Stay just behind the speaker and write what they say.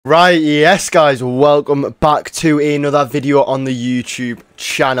Right, yes guys, welcome back to another video on the YouTube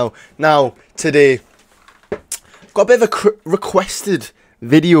channel. Now, today, got a bit of a requested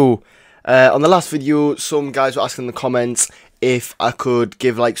video. On the last video, some guys were asking in the comments if I could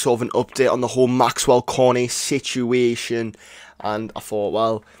give like sort of an update on the whole Maxwel Cornet situation. And I thought,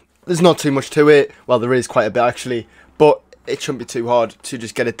 well, there's not too much to it. Well, there is quite a bit actually, but it shouldn't be too hard to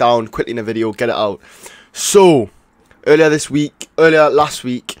just get it down quickly in a video, get it out. So, earlier last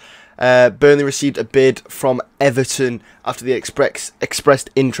week, Burnley received a bid from Everton after they expressed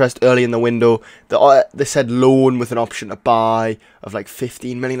interest early in the window. They said loan with an option to buy of like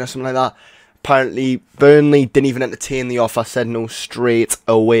 15 million or something like that. Apparently, Burnley didn't even entertain the offer, said no straight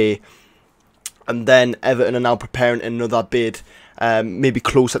away. And then Everton are now preparing another bid, maybe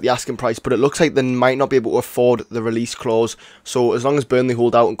close at the asking price, but it looks like they might not be able to afford the release clause. So as long as Burnley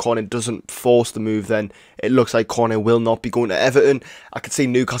hold out and Cornet doesn't force the move, then it looks like Cornet will not be going to Everton. I could see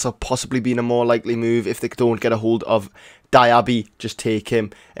Newcastle possibly being a more likely move if they don't get a hold of Diaby. Just take him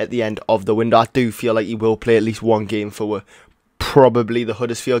at the end of the window. I do feel like he will play at least one game for probably the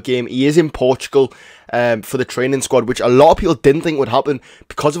Huddersfield game. He is in Portugal for the training squad, which a lot of people didn't think would happen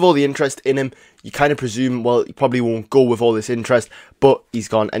because of all the interest in him. You kind of presume, well, he probably won't go with all this interest, but he's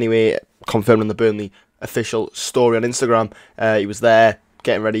gone anyway, confirmed on the Burnley official story on Instagram. He was there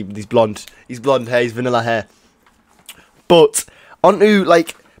getting ready with his blonde hair, his vanilla hair. But onto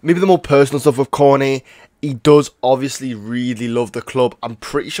like maybe the more personal stuff with Cornet. He does obviously really love the club. I'm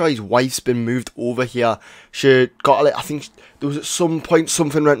pretty sure his wife's been moved over here. She got, like, I think there was at some point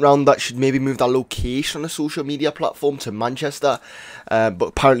something went around that she'd maybe moved her location on a social media platform to Manchester. But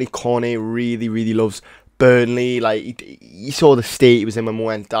apparently Cornet really loves Burnley. Like, he saw the state he was in when we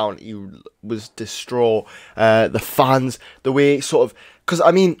went down. He was distraught. The fans, the way sort of, because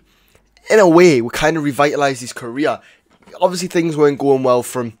I mean, in a way, we kind of revitalised his career. Obviously things weren't going well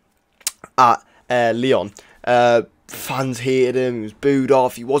from at Leon. Fans hated him, he was booed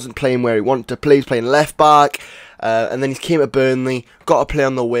off, he wasn't playing where he wanted to play, he was playing left back, and then he came to Burnley, got to play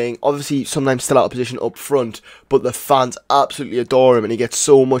on the wing, obviously sometimes still out of position up front, but the fans absolutely adore him and he gets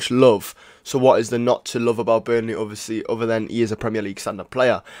so much love. So what is there not to love about Burnley, obviously, other than he is a Premier League standard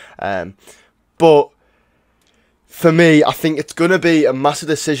player? But for me, I think it's going to be a massive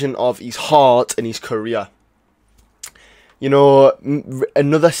decision of his heart and his career. You know,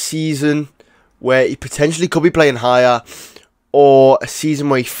 another season where he potentially could be playing higher, or a season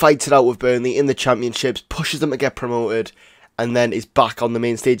where he fights it out with Burnley in the championships, pushes them to get promoted, and then is back on the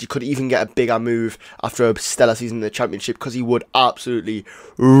main stage. He could even get a bigger move after a stellar season in the championship, because he would absolutely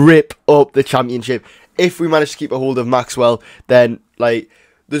rip up the championship. If we manage to keep a hold of Maxwel, then like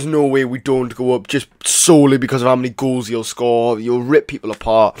there's no way we don't go up just solely because of how many goals he'll score. He'll rip people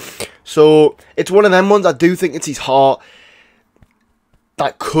apart. So it's one of them ones. I do think it's his heart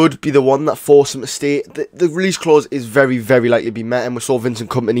that could be the one that forced him to stay. The release clause is very likely to be met, and we saw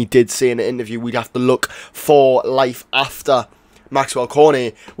Vincent Kompany did say in an interview we'd have to look for life after Maxwel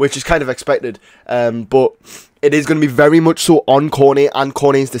Cornet, which is kind of expected, but it is going to be very much so on Cornet and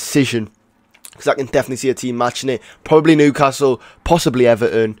Cornet's decision, because I can definitely see a team matching it. Probably Newcastle, possibly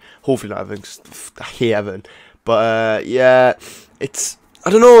Everton, hopefully not Everton, cause I hate Everton, but yeah, I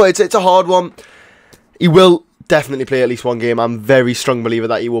don't know, it's a hard one. He will definitely play at least one game. I'm a very strong believer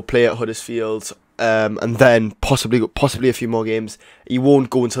that he will play at Huddersfield, and then possibly a few more games. He won't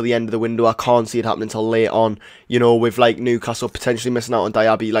go until the end of the window. I can't see it happening until late on, you know, with like Newcastle potentially missing out on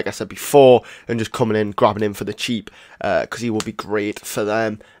Diaby, like I said before, and just coming in, grabbing him for the cheap, because he will be great for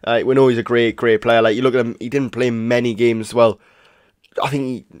them. We know he's a great player. Like, you look at him, he didn't play many games. Well, I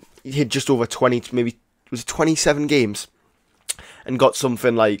think he hit just over 20, maybe was it 27 games, and got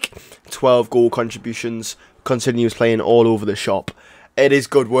something like 12 goal contributions, considering he was playing all over the shop. It is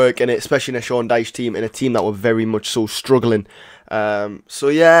good work, and especially in a Sean Dyche team, in a team that were very much so struggling. So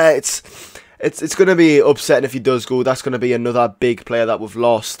yeah, it's going to be upsetting if he does go. That's going to be another big player that we've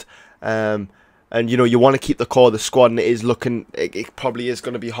lost. And you know, you want to keep the core of the squad, and it probably is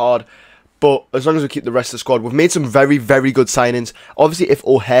going to be hard. But as long as we keep the rest of the squad, we've made some very good signings. Obviously, if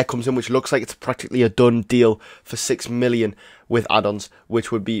O'Hare comes in, which looks like it's practically a done deal for 6 million with add-ons,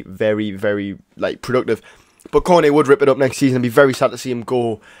 which would be very like productive. But Cornet would rip it up next season. I'd be very sad to see him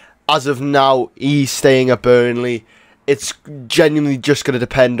go. As of now, he's staying at Burnley. It's genuinely just going to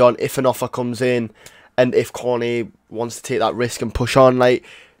depend on if an offer comes in and if Cornet wants to take that risk and push on. Like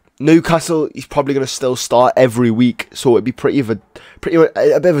Newcastle, he's probably going to still start every week, so it'd be a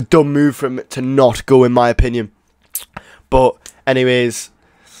bit of a dumb move for him to not go, in my opinion. But anyways,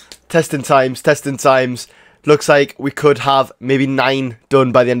 testing times. Looks like we could have maybe 9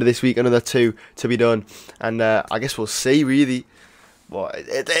 done by the end of this week, another 2 to be done. And I guess we'll see, really. But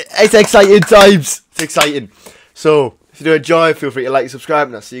it's exciting times. It's exciting. So, if you do enjoy, feel free to like, subscribe,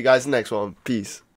 and I'll see you guys in the next one. Peace.